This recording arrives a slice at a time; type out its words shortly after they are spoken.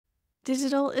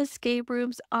Digital escape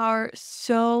rooms are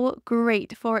so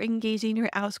great for engaging your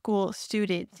Outschool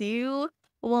students. You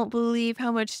won't believe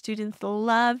how much students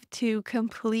love to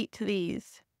complete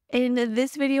these. In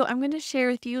this video, I'm going to share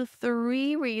with you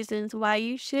 3 reasons why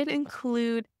you should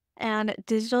include an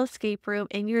digital escape room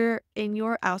in your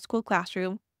Outschool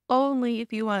classroom, only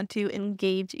if you want to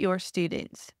engage your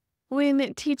students.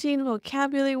 When teaching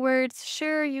vocabulary words,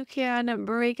 sure, you can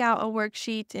break out a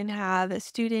worksheet and have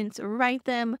students write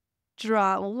them,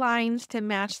 draw lines to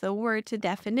match the word to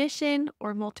definition,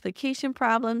 or multiplication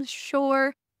problems.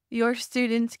 Sure, your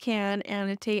students can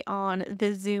annotate on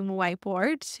the Zoom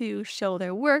whiteboard to show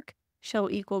their work, show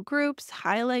equal groups,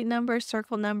 highlight numbers,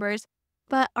 circle numbers,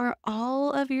 but are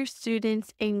all of your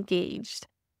students engaged?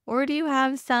 Or do you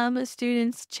have some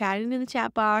students chatting in the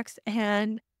chat box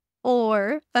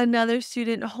or another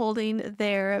student holding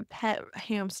their pet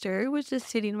hamster, which is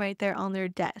sitting right there on their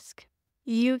desk?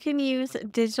 You can use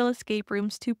digital escape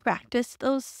rooms to practice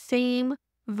those same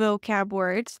vocab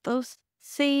words, those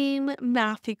same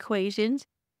math equations,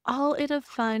 all in a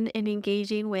fun and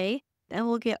engaging way that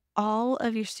will get all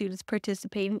of your students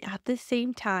participating at the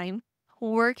same time,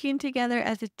 working together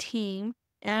as a team,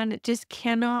 and just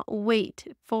cannot wait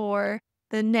for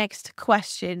the next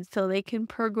question so they can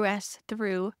progress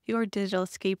through your digital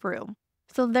escape room.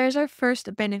 So there's our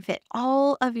first benefit.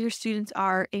 All of your students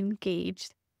are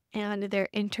engaged and they're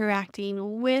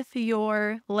interacting with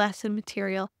your lesson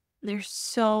material. They're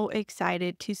so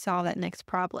excited to solve that next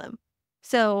problem.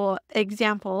 So,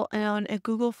 example, on a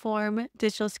Google Form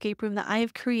digital escape room that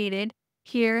I've created,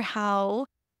 here how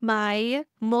my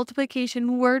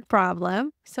multiplication word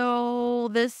problem. So,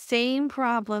 the same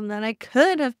problem that I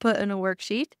could have put in a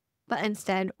worksheet, but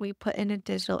instead we put in a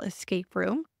digital escape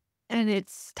room. And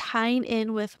it's tying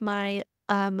in with my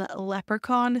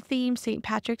leprechaun theme, St.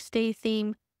 Patrick's Day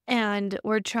theme, and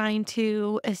we're trying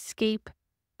to escape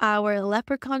our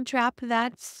leprechaun trap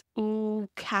that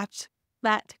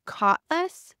caught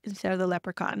us instead of the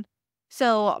leprechaun.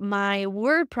 So my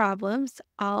word problems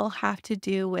all have to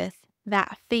do with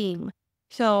that theme.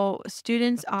 So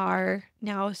students are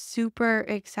now super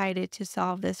excited to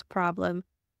solve this problem,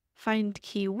 find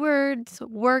keywords,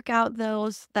 work out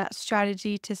that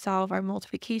strategy to solve our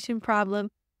multiplication problem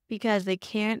because they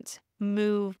can't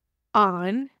move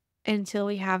on until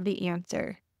we have the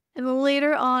answer. And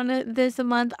later on this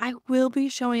month, I will be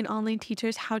showing online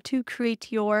teachers how to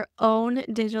create your own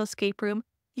digital escape room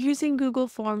using Google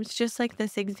Forms, just like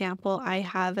this example I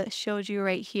have showed you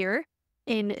right here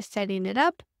in setting it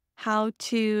up, how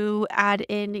to add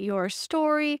in your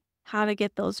story, how to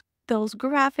get those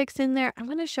graphics in there. I'm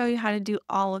going to show you how to do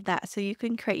all of that so you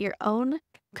can create your own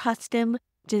custom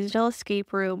digital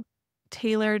escape room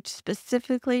tailored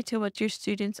specifically to what your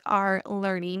students are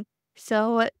learning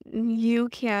so you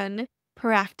can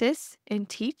practice and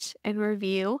teach and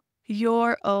review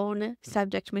your own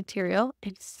subject material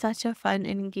in such a fun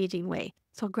and engaging way.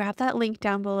 So grab that link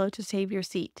down below to save your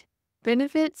seat.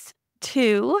 Benefits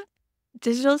 2.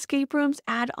 Digital escape rooms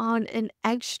add on an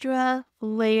extra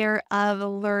layer of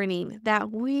learning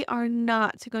that we are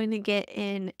not going to get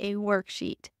in a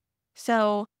worksheet.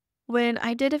 So, when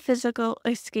I did a physical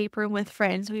escape room with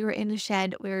friends, we were in a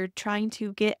shed. We were trying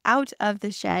to get out of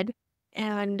the shed,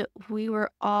 and we were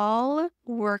all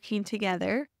working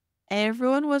together.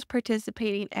 Everyone was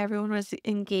participating, everyone was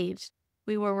engaged.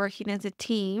 We were working as a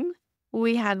team.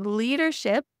 We had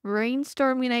leadership,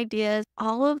 brainstorming ideas,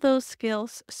 all of those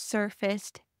skills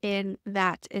surfaced in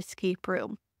that escape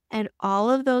room. And all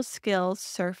of those skills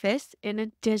surfaced in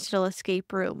a digital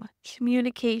escape room.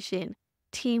 Communication,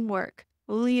 teamwork,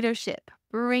 leadership,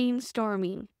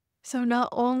 brainstorming. So not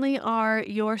only are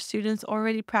your students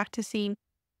already practicing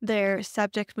their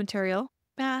subject material,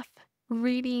 math,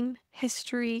 reading,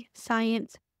 history,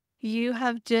 science, you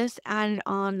have just added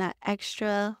on that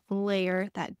extra layer,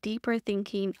 that deeper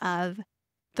thinking of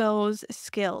those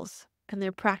skills. And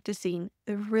they're practicing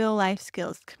the real life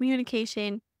skills,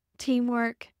 communication,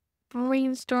 teamwork,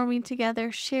 brainstorming together,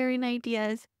 sharing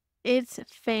ideas. It's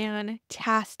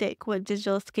fantastic what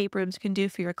digital escape rooms can do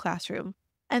for your classroom.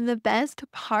 And the best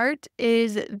part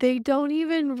is they don't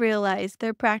even realize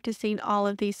they're practicing all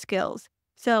of these skills.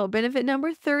 So, benefit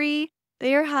number 3,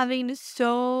 they are having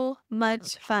so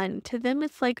much fun. To them,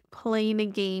 it's like playing a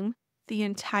game the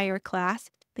entire class.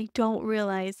 They don't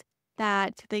realize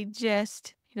that they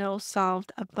just,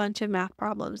 solved a bunch of math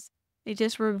problems. They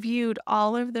just reviewed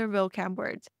all of their vocab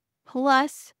words,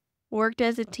 plus worked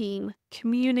as a team,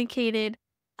 communicated.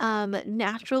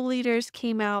 Natural leaders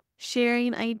came out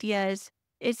sharing ideas.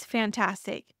 It's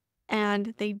fantastic.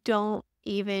 And they don't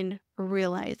even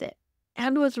realize it.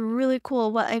 And what's really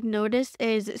cool, what I've noticed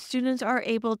is students are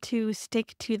able to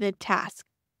stick to the task.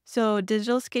 So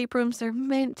digital escape rooms are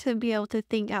meant to be able to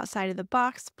think outside of the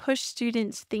box, push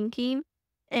students thinking.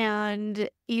 And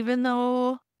even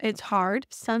though it's hard,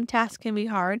 some tasks can be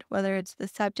hard, whether it's the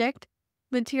subject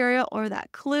material or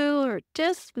that clue or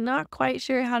just not quite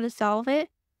sure how to solve it,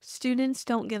 students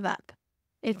don't give up.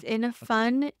 It's in a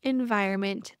fun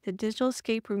environment. The digital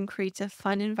escape room creates a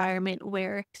fun environment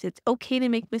where it's okay to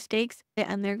make mistakes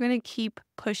and they're going to keep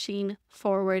pushing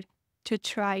forward to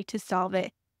try to solve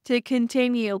it, to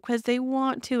continue because they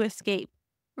want to escape.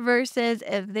 Versus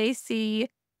if they see,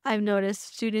 I've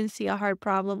noticed students see a hard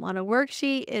problem on a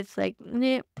worksheet, it's like,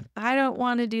 nope, I don't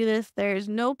want to do this. There's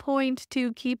no point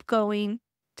to keep going.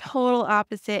 Total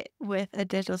opposite with a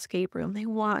digital escape room. They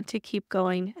want to keep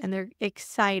going and they're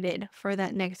excited for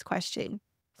that next question.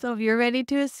 So if you're ready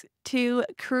to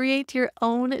create your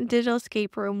own digital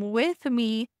escape room with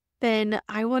me, then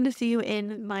I want to see you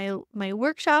in my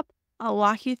workshop. I'll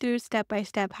walk you through step by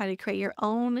step how to create your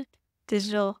own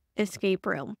digital escape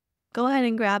room. Go ahead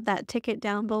and grab that ticket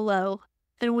down below.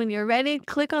 And when you're ready,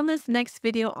 click on this next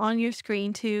video on your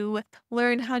screen to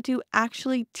learn how to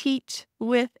actually teach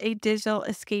with a digital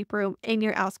escape room in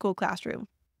your Outschool classroom.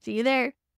 See you there.